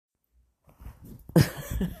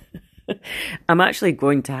I'm actually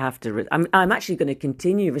going to have to. I'm actually going to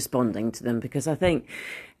continue responding to them because I think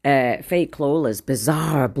Fake Lola's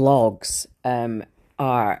bizarre blogs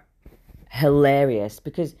are hilarious.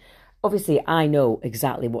 Because obviously I know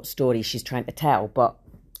exactly what story she's trying to tell, but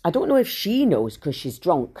I don't know if she knows because she's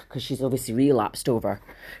drunk, because she's obviously relapsed over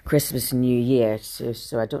Christmas and New Year.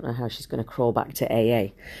 So I don't know how she's going to crawl back to AA.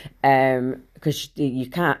 Because you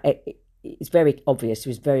can't. It's very obvious. She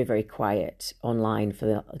was very, very quiet online for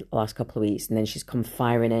the last couple of weeks, and then she's come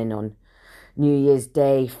firing in on New Year's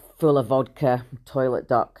Day, full of vodka, toilet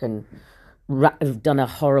duck, and done a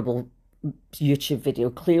horrible YouTube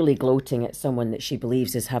video, clearly gloating at someone that she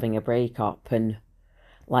believes is having a breakup. And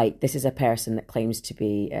like, this is a person that claims to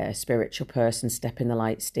be a spiritual person, step in the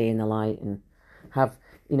light, stay in the light, and have,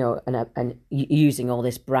 and using all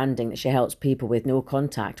this branding that she helps people with no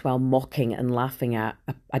contact, while mocking and laughing at,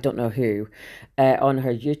 I don't know who, on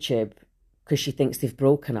her YouTube, because she thinks they've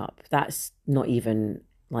broken up. That's not even,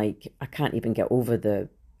 like, I can't even get over the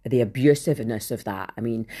abusiveness of that. I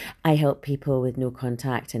mean, I help people with no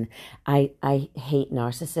contact, and I hate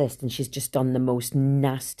narcissists, and she's just done the most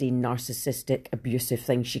nasty, narcissistic, abusive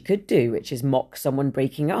thing she could do, which is mock someone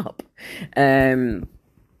breaking up.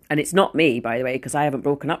 And it's not me, by the way, because I haven't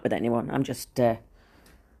broken up with anyone. I'm just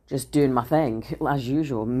doing my thing, as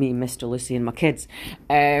usual, me, Mr. Lucy, and my kids.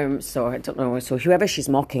 So I don't know. So whoever she's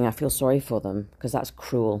mocking, I feel sorry for them, because that's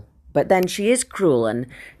cruel. But then she is cruel, and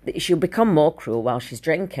she'll become more cruel while she's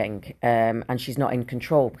drinking, and she's not in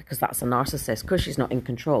control, because that's a narcissist, because she's not in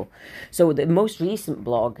control. So the most recent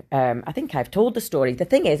blog, I think I've told the story. The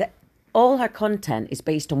thing is, all her content is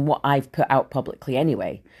based on what I've put out publicly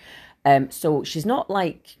anyway. So she's not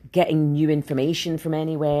like getting new information from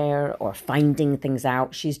anywhere or finding things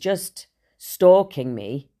out. She's just stalking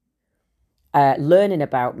me, learning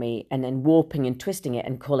about me, and then warping and twisting it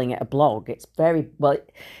and calling it a blog. It's very, well,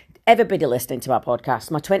 everybody listening to my podcast,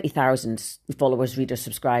 my 20,000 followers, readers,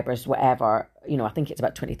 subscribers, whatever, I think it's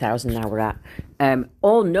about 20,000 now we're at,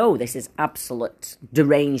 all know this is absolute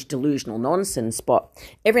deranged, delusional nonsense. But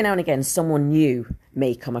every now and again, someone new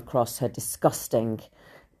may come across her disgusting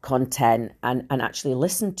content and actually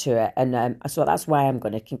listen to it. And so that's why I'm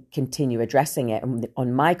going to continue addressing it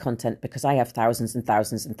on my content, because I have thousands and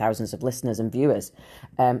thousands and thousands of listeners and viewers.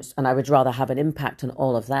 And I would rather have an impact on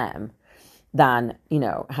all of them than,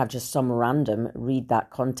 have just some random read that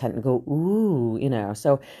content and go, ooh,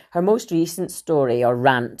 So her most recent story or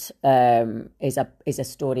rant is a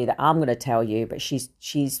story that I'm going to tell you, but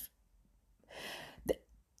she's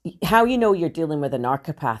how you know you're dealing with a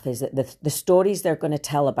narcopath is that the stories they're going to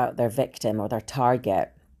tell about their victim or their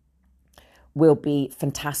target will be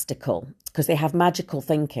fantastical, because they have magical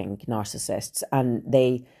thinking, narcissists, and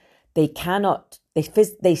they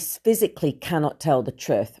physically cannot tell the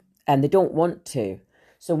truth, and they don't want to.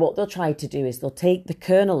 So what they'll try to do is they'll take the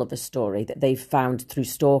kernel of a story that they've found through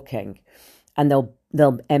stalking, and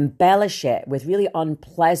they'll embellish it with really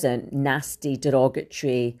unpleasant, nasty,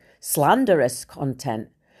 derogatory, slanderous content,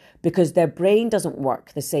 because their brain doesn't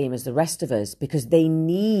work the same as the rest of us, because they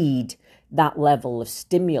need that level of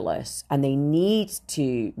stimulus and they need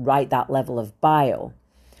to write that level of bile,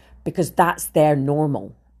 because that's their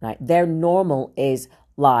normal, right? Their normal is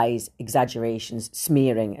lies, exaggerations,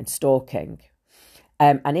 smearing and stalking.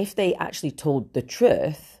 And if they actually told the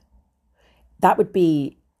truth, that would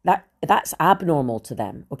be that's abnormal to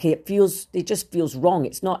them. Okay, it just feels wrong.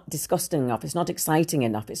 It's not disgusting enough. It's not exciting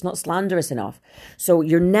enough. It's not slanderous enough. So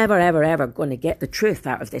you're never, ever, ever going to get the truth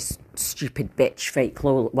out of this stupid bitch, Fake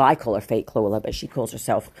Lola. Well, I call her Fake Lola, but she calls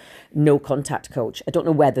herself No Contact Coach. I don't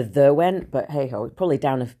know where the went, but hey ho, probably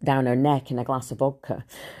down her neck in a glass of vodka.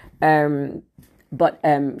 But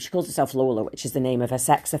she calls herself Lola, which is the name of a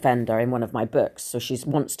sex offender in one of my books. So she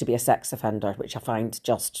wants to be a sex offender, which I find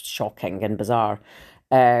just shocking and bizarre.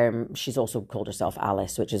 She's also called herself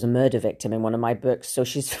Alice, which is a murder victim in one of my books. So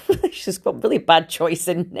she's got really bad choice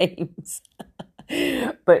in names.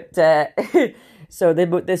 But so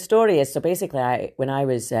the story is, so basically, when I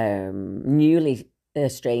was newly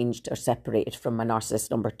estranged or separated from my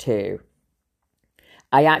narcissist number 2,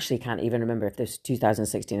 I actually can't even remember if this was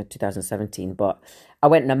 2016 or 2017, but I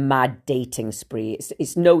went on a mad dating spree.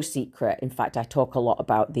 It's no secret. In fact, I talk a lot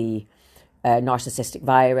about the narcissistic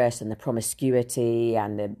virus and the promiscuity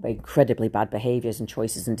and the incredibly bad behaviours and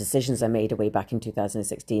choices and decisions I made way back in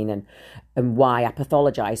 2016, and why I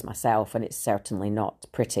pathologise myself, and it's certainly not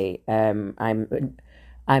pretty. I'm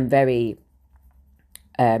very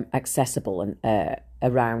accessible and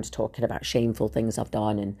around talking about shameful things I've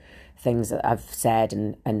done and things that I've said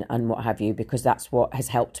and what have you, because that's what has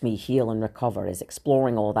helped me heal and recover, is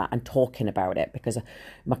exploring all that and talking about it. Because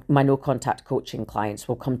my no contact coaching clients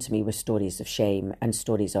will come to me with stories of shame and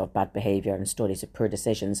stories of bad behavior and stories of poor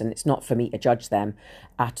decisions, and it's not for me to judge them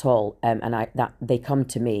at all. They come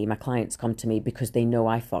to me, my clients come to me because they know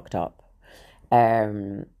I fucked up.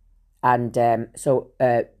 So I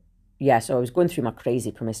was going through my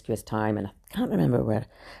crazy promiscuous time, and I can't remember where.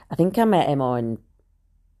 I think I met him on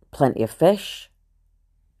Plenty of Fish.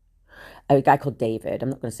 A guy called David. I'm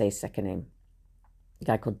not going to say his second name. A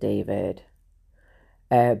guy called David.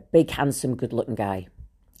 Big, handsome, good-looking guy.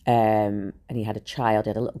 And he had a child. He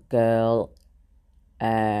had a little girl.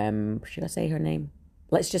 Should I say her name?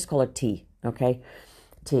 Let's just call her T, okay?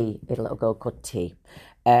 T. He had a little girl called T.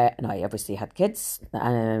 And I obviously had kids.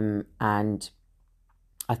 And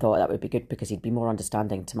I thought that would be good because he'd be more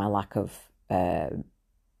understanding to my lack of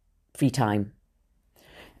free time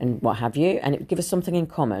and what have you, and it would give us something in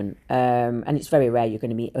common. And it's very rare you're going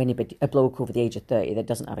to meet a bloke over the age of 30 that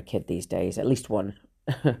doesn't have a kid these days, at least one.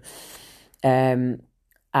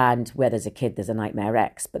 And where there's a kid, there's a nightmare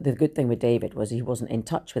ex. But the good thing with David was he wasn't in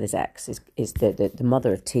touch with his ex. The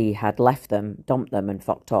mother of T had left them, dumped them, and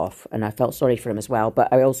fucked off. And I felt sorry for him as well.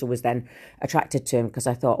 But I also was then attracted to him because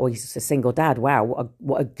I thought, oh, he's a single dad. Wow,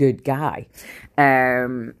 what a good guy.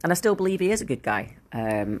 And I still believe he is a good guy.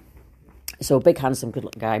 So big, handsome,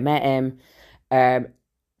 good-looking guy. Met him. A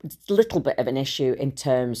little bit of an issue in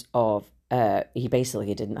terms of he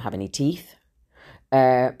basically didn't have any teeth.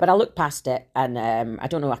 But I looked past it, and I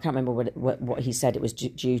don't know. I can't remember what he said it was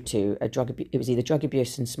due to. It was either drug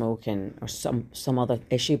abuse and smoking or some other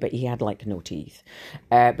issue. But he had like no teeth.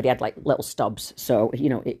 But he had like little stubs. So he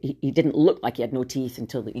didn't look like he had no teeth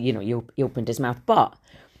until he opened his mouth. But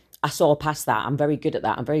I saw past that. I'm very good at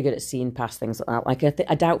that. I'm very good at seeing past things like that. Like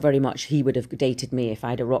I doubt very much he would have dated me if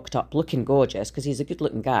I'd have rocked up looking gorgeous, because he's a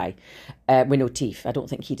good-looking guy with no teeth. I don't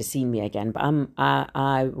think he'd have seen me again. But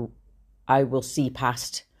I will see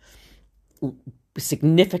past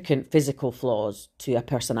significant physical flaws to a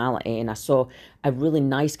personality, and I saw a really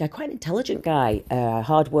nice guy, quite an intelligent guy,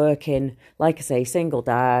 hardworking, like I say, single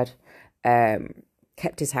dad,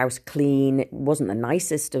 kept his house clean. It wasn't the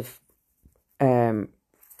nicest of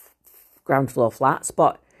ground floor flats,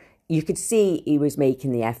 but you could see he was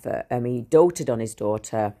making the effort. I mean, he doted on his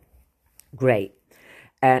daughter. Great.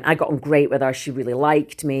 And I got on great with her. She really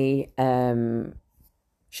liked me.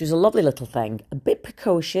 She was a lovely little thing, a bit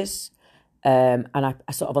precocious. And I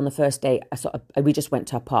sort of, on the first date, we just went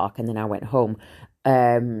to a park and then I went home.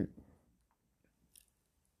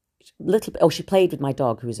 Little bit. Oh, she played with my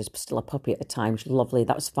dog, who was still a puppy at the time. She was lovely.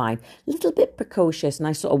 That was fine. A little bit precocious, and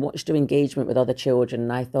I sort of watched her engagement with other children,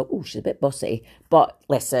 and I thought, oh, she's a bit bossy. But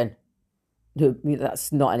listen,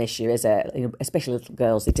 that's not an issue, is it? Especially little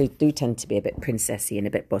girls, they do tend to be a bit princessy and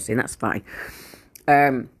a bit bossy, and that's fine.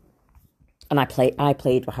 And I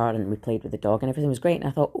played with her, and we played with the dog, and everything was great. And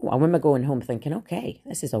I thought, oh, I remember going home thinking, okay,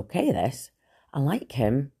 this is okay. I like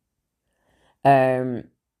him.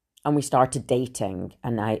 And we started dating,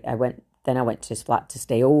 and I went to his flat to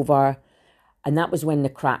stay over, and that was when the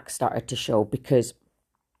cracks started to show, because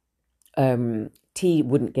T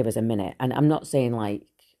wouldn't give us a minute. And I'm not saying like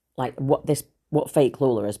what Fake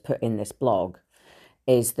Lola has put in this blog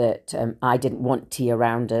is that I didn't want T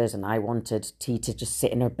around us, and I wanted T to just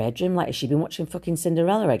sit in her bedroom like she'd been watching fucking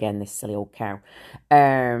Cinderella again, this silly old cow.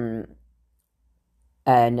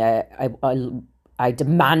 I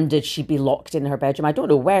demanded she be locked in her bedroom. I don't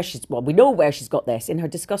know where we know where she's got this, in her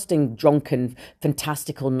disgusting, drunken,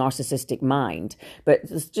 fantastical, narcissistic mind. But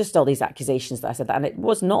there's just all these accusations that I said that, and it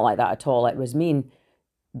was not like that at all. It was me and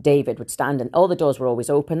David would stand, and all the doors were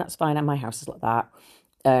always open. That's fine, and my house is like that.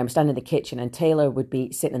 Stand in the kitchen, and Taylor would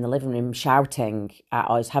be sitting in the living room shouting at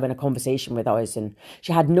us, having a conversation with us, and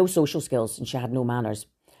she had no social skills and she had no manners.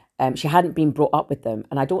 She hadn't been brought up with them,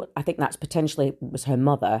 and I think that's potentially was her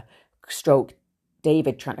mother stroke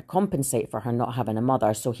David trying to compensate for her not having a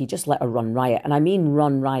mother, so he just let her run riot. And I mean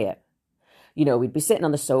run riot. We'd be sitting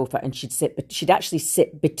on the sofa, and she'd actually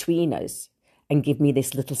sit between us and give me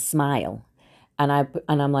this little smile. And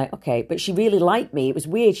I'm like, okay, but she really liked me. It was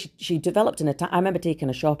weird. She developed I remember taking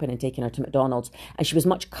her shopping and taking her to McDonald's, and she was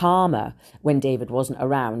much calmer when David wasn't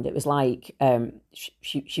around. It was like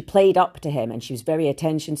she played up to him, and she was very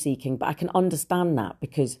attention seeking. But I can understand that,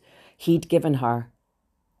 because he'd given her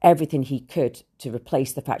everything he could to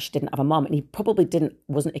replace the fact she didn't have a mum, and he probably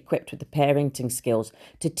wasn't equipped with the parenting skills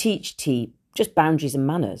to teach T just boundaries and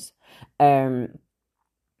manners.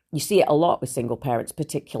 You see it a lot with single parents,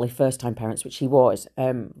 particularly first-time parents, which he was.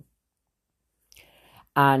 And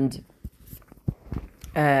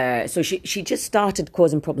So she just started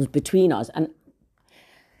causing problems between us, and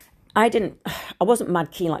I wasn't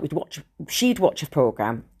mad keen. Like she'd watch a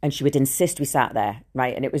program, and she would insist we sat there,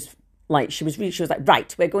 right? And it was like she was like,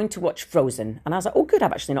 right, we're going to watch Frozen, and I was like, oh, good,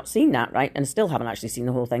 I've actually not seen that, right? And I still haven't actually seen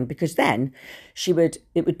the whole thing, because then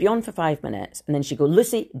it would be on for 5 minutes, and then she'd go,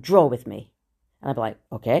 Lucy, draw with me, and I'd be like,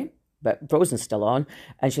 okay, but Frozen's still on,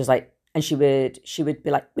 and she was like. And she would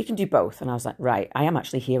be like, we can do both. And I was like, right, I am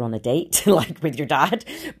actually here on a date, like with your dad.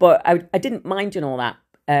 But I didn't mind doing all that.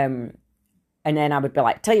 And then I would be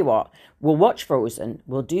like, tell you what, we'll watch Frozen.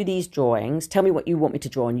 We'll do these drawings. Tell me what you want me to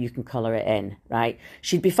draw and you can colour it in, right?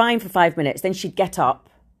 She'd be fine for 5 minutes. Then she'd get up.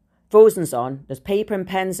 Frozen's on. There's paper and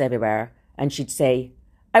pens everywhere. And she'd say,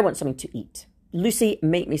 I want something to eat. Lucy,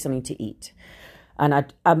 make me something to eat.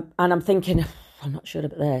 And I'm thinking, I'm not sure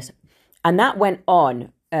about this. And that went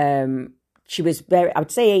on. She was I would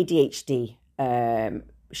say ADHD.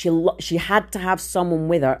 She had to have someone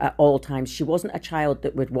with her at all times. She wasn't a child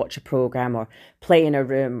that would watch a program or play in a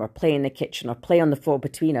room or play in the kitchen or play on the floor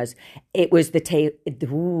between us. It was the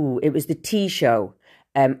tea show.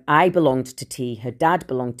 I belonged to tea. Her dad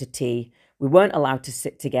belonged to tea. We weren't allowed to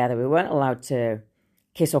sit together. We weren't allowed to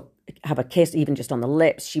kiss or have a kiss, even just on the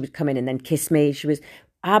lips. She would come in and then kiss me. She was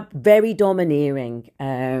very domineering.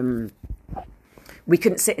 We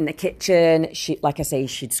couldn't sit in the kitchen. Like I say,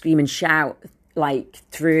 she'd scream and shout like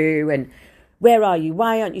through, and where are you?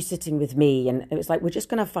 Why aren't you sitting with me? And it was like, we're just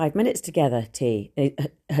going to have 5 minutes together, T,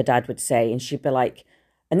 her dad would say. And she'd be like,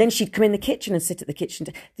 and then she'd come in the kitchen and sit at the kitchen.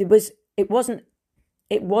 It wasn't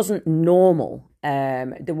normal.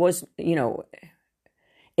 It was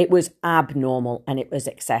abnormal, and it was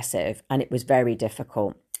excessive, and it was very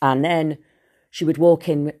difficult. And then she would walk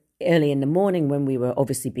in early in the morning when we were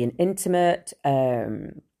obviously being intimate,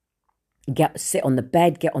 sit on the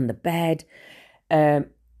bed, get on the bed. I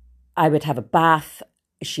would have a bath.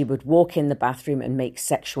 She would walk in the bathroom and make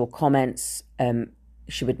sexual comments.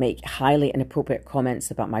 She would make highly inappropriate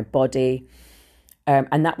comments about my body.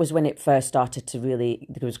 And that was when it first started to really,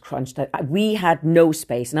 there was crunch. We had no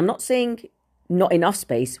space. And I'm not saying not enough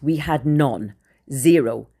space. We had none.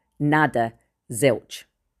 Zero. Nada. Zilch.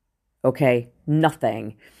 Okay?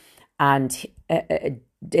 Nothing. And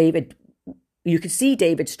David, you could see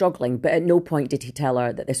David struggling, but at no point did he tell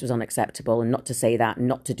her that this was unacceptable and not to say that and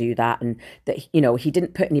not to do that, and that, he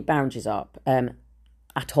didn't put any boundaries up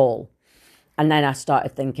at all. And then I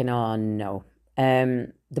started thinking, oh no,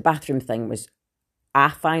 the bathroom thing was a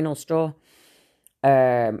final straw.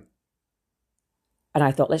 And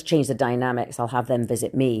I thought, let's change the dynamics. I'll have them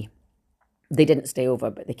visit me. They didn't stay over,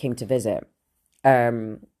 but they came to visit.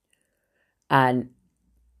 And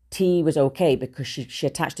T was okay because she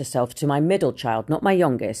attached herself to my middle child, not my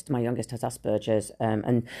youngest. My youngest has Asperger's,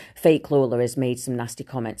 and Fake Lola has made some nasty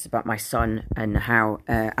comments about my son and how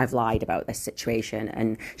I've lied about this situation.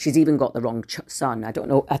 And she's even got the wrong son. I don't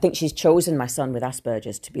know. I think she's chosen my son with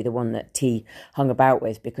Asperger's to be the one that T hung about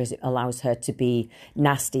with, because it allows her to be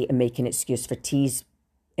nasty and make an excuse for T's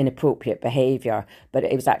inappropriate behaviour. But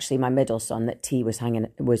it was actually my middle son that T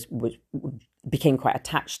became quite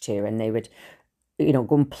attached to, and they would,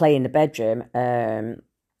 go and play in the bedroom.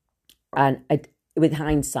 With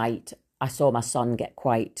hindsight, I saw my son get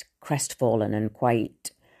quite crestfallen and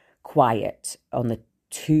quite quiet on the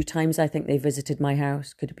 2 times I think they visited my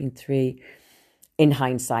house. Could have been 3 in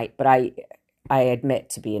hindsight, but I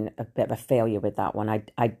admit to being a bit of a failure with that one.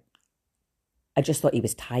 I just thought he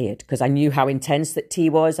was tired, because I knew how intense that T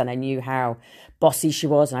was, and I knew how bossy she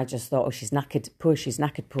was, and I just thought, oh, she's knackered poor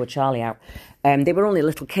Charlie out. They were only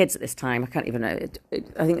little kids at this time. I can't even know.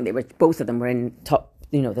 I think both of them were in top,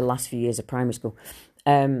 the last few years of primary school.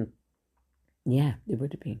 Yeah, they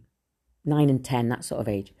would have been 9 and 10, that sort of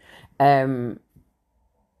age. But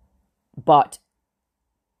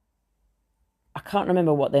I can't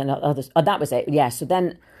remember what the others. Oh, that was it. Yeah. So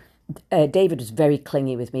then David was very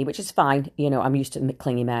clingy with me, which is fine. I'm used to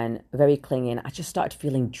clingy men, very clingy. And I just started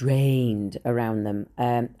feeling drained around them.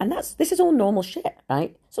 And this is all normal shit,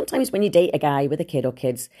 right? Sometimes when you date a guy with a kid or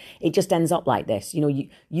kids, it just ends up like this.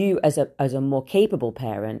 You as a more capable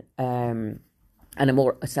parent, and a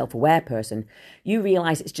more self-aware person, you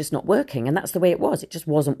realise it's just not working. And that's the way it was. It just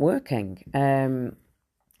wasn't working.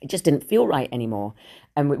 It just didn't feel right anymore.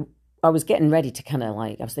 And I was getting ready to kind of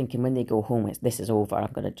I was thinking, when they go home, this is over.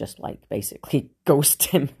 I'm going to just basically ghost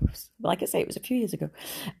him. Like I say, it was a few years ago.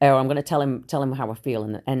 Or I'm going to tell him how I feel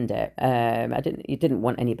and end it. You didn't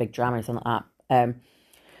want any big drama or anything like that.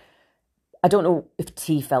 I don't know if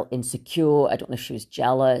T felt insecure. I don't know if she was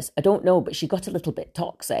jealous. I don't know, but she got a little bit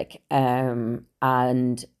toxic. And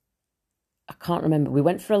I can't remember. We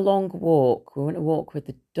went for a long walk. We went to walk with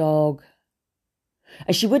the dog.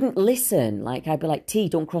 And she wouldn't listen. Like, I'd be like, T,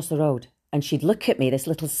 don't cross the road. And she'd look at me, this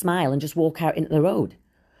little smile, and just walk out into the road.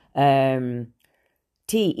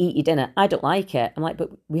 T, eat your dinner. I don't like it. I'm like,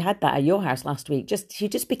 but we had that at your house last week. She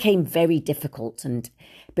just became very difficult.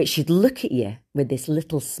 But she'd look at you with this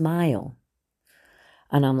little smile.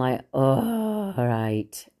 And I'm like, oh, all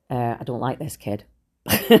right. I don't like this kid.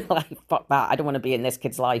 Like, fuck that. I don't want to be in this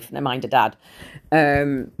kid's life. Never mind a dad.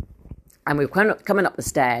 And we were coming up the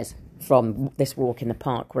stairs from this walk in the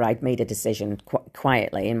park where I'd made a decision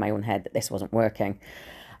quietly in my own head that this wasn't working.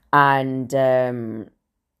 And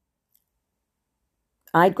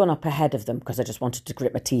I'd gone up ahead of them because I just wanted to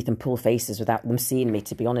grit my teeth and pull faces without them seeing me,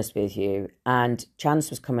 to be honest with you. And Chance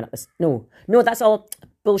was coming up this... No, that's all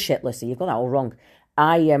bullshit, Lucy. You've got that all wrong.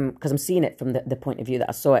 Because I'm seeing it from the point of view that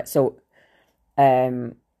I saw it. So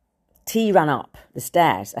T ran up the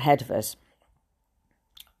stairs ahead of us.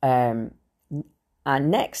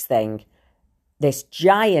 And next thing, this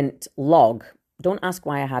giant log, don't ask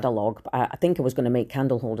why I had a log, but I think I was going to make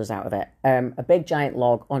candle holders out of it. A big giant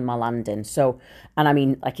log on my landing. So, and I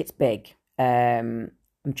mean, like, it's big. I'm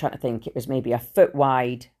trying to think, it was maybe a foot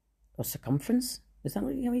wide or circumference. Is that how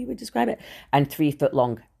you would describe it? And 3 foot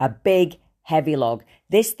long. A big, heavy log.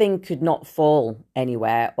 This thing could not fall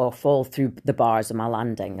anywhere or fall through the bars of my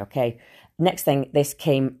landing, okay? Next thing, this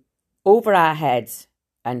came over our heads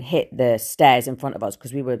and hit the stairs in front of us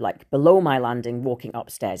because we were like below my landing walking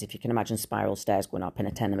upstairs, if you can imagine spiral stairs going up in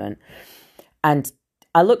a tenement. And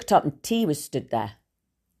I looked up and T was stood there,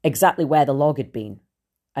 exactly where the log had been.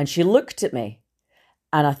 And she looked at me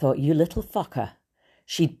and I thought, you little fucker.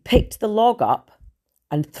 She'd picked the log up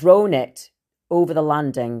and thrown it over the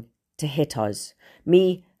landing to hit us,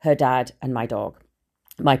 me, her dad, and my dog,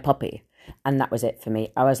 my puppy. And that was it for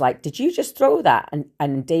me. I was like, did you just throw that?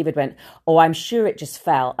 And David went, oh, I'm sure it just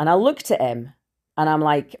fell. And I looked at him and I'm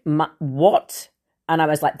like, what? And I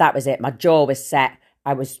was like, that was it. My jaw was set.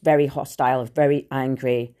 I was very hostile, very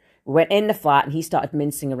angry. We went in the flat and he started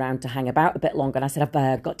mincing around to hang about a bit longer. And I said,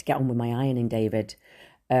 I've got to get on with my ironing, David.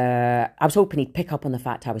 I was hoping he'd pick up on the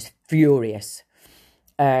fact I was furious.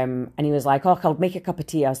 And he was like, oh, I'll make a cup of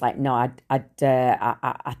tea. I was like, no,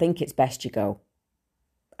 I think it's best you go.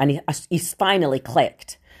 And he's finally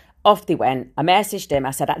clicked. Off they went. I messaged him.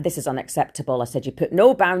 I said, this is unacceptable. I said, you put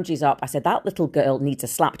no boundaries up. I said, that little girl needs a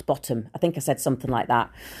slapped bottom. I think I said something like that.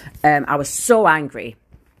 I was so angry.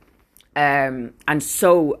 And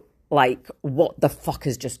so, like, what the fuck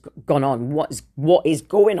has just gone on? What is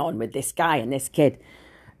going on with this guy and this kid?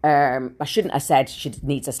 I shouldn't have said she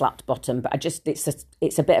needs a slapped bottom, but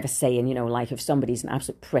it's a bit of a saying, you know, like if somebody's an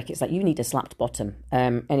absolute prick, it's like, you need a slapped bottom.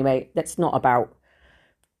 Anyway, that's not about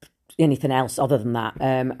anything else other than that.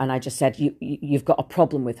 And I just said, you've got a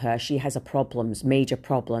problem with her. She has major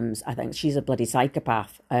problems. I think she's a bloody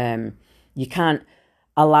psychopath. You can't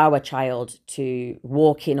allow a child to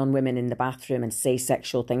walk in on women in the bathroom and say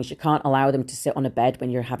sexual things. You can't allow them to sit on a bed when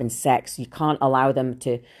you're having sex. You can't allow them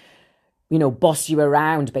to, you know, boss you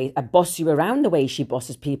around the way she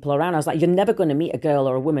bosses people around. I was like, you're never going to meet a girl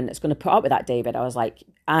or a woman that's going to put up with that, David. I was like,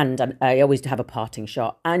 and I always have a parting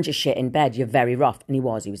shot. And you're shit in bed. You're very rough. And he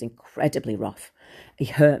was incredibly rough. He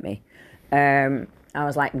hurt me. I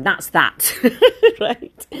was like, that's that.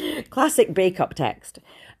 Right? Classic breakup text.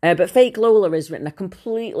 But Fake Lola has written a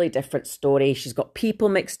completely different story. She's got people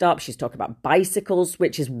mixed up. She's talking about bicycles,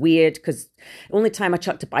 which is weird because the only time I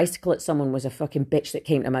chucked a bicycle at someone was a fucking bitch that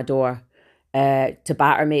came to my door to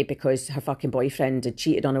batter me because her fucking boyfriend had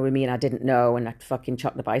cheated on her with me and I didn't know, and I fucking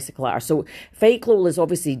chucked the bicycle at her. So Fake Lola's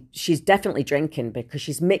obviously, she's definitely drinking because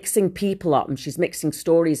she's mixing people up and she's mixing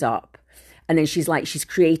stories up. And then she's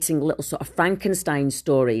creating little sort of Frankenstein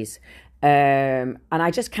stories. And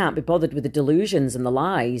I just can't be bothered with the delusions and the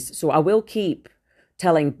lies. So I will keep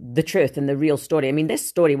telling the truth and the real story. I mean, this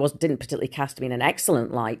story didn't particularly cast me in an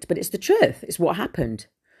excellent light, but it's the truth. It's what happened.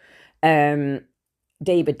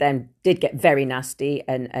 David then did get very nasty,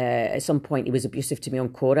 and at some point he was abusive to me on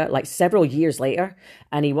Quora, like several years later.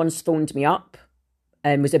 And he once phoned me up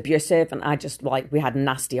and was abusive, and I just, like, we had a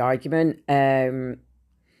nasty argument.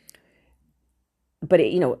 But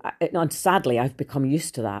sadly, I've become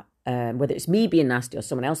used to that. Whether it's me being nasty or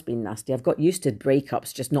someone else being nasty, I've got used to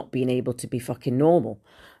breakups just not being able to be fucking normal.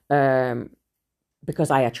 Because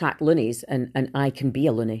I attract loonies, and I can be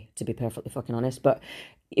a loony, to be perfectly fucking honest. But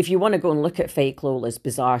if you want to go and look at Fake Lola's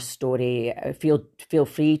bizarre story, feel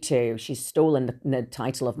free to. She's stolen the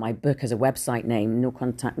title of my book as a website name, No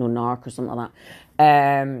Contact, No Narc, or something like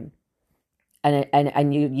that.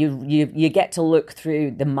 And you get to look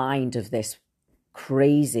through the mind of this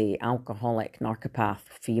crazy alcoholic narcopath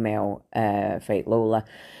female, Fake Lola.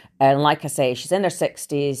 And like I say, she's in her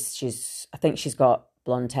 60s. I think she's got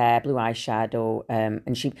blonde hair, blue eyeshadow,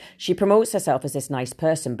 and she promotes herself as this nice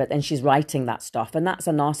person, but then she's writing that stuff, and that's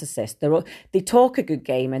a narcissist. They talk a good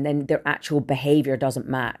game, and then their actual behavior doesn't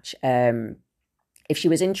match. If she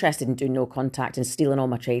was interested in doing no contact and stealing all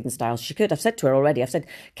my trading styles, she could. I've said to her already, I've said,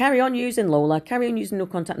 carry on using Lola, carry on using no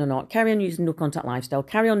contact or not, carry on using no contact lifestyle,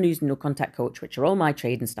 carry on using no contact coach, which are all my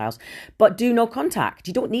trading styles, but do no contact.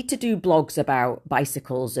 You don't need to do blogs about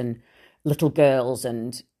bicycles and little girls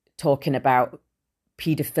and talking about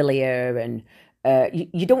paedophilia and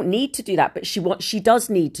you don't need to do that, but she does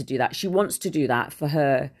need to do that. She wants to do that for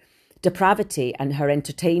her depravity and her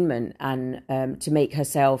entertainment, and to make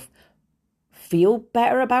herself feel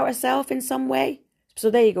better about herself in some way. So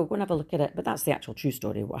there you go and have a look at it. But that's the actual true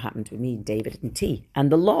story of what happened with me, David and T, and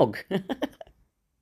the log.